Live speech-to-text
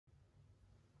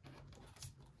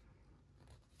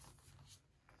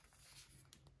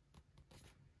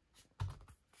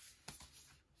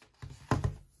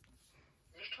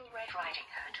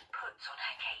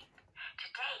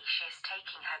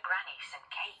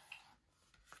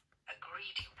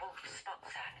greedy wolf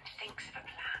spots her and thinks of a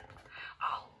plan.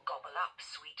 I'll gobble up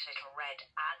sweet little Red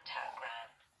and her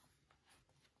gran.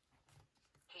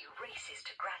 He races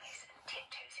to Granny's and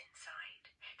tiptoes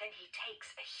inside. Then he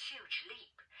takes a huge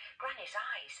leap. Granny's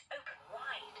eyes open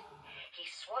wide. He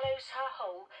swallows her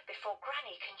whole before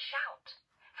Granny can shout.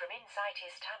 From inside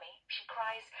his tummy, she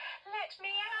cries, "Let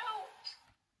me out!"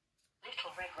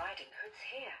 Little Red Riding Hood's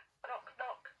here. Knock,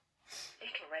 knock.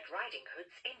 Little Red Riding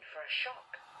Hood's in for a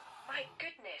shock. "My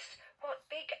goodness, what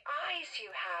big eyes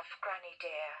you have, Granny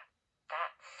dear."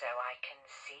 "That's so I can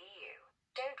see you.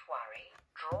 Don't worry,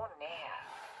 draw near."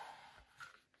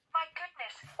 "My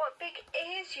goodness, what big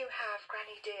ears you have,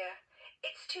 Granny dear.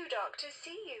 It's too dark to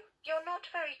see you. You're not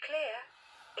very clear."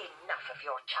 Enough of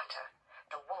your chatter.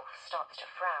 The wolf starts to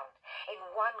frown.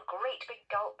 In one great big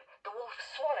gulp, the wolf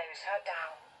swallows her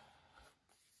down.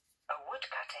 A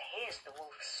woodcutter hears the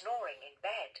wolf snoring in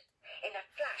bed. In a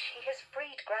flash he has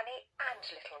freed Granny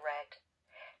and Little Red.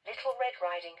 Little Red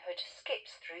Riding Hood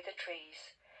skips through the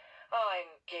trees.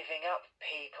 "I'm giving up,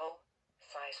 people,"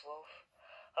 sighs Wolf.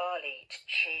 "I'll eat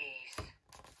cheese."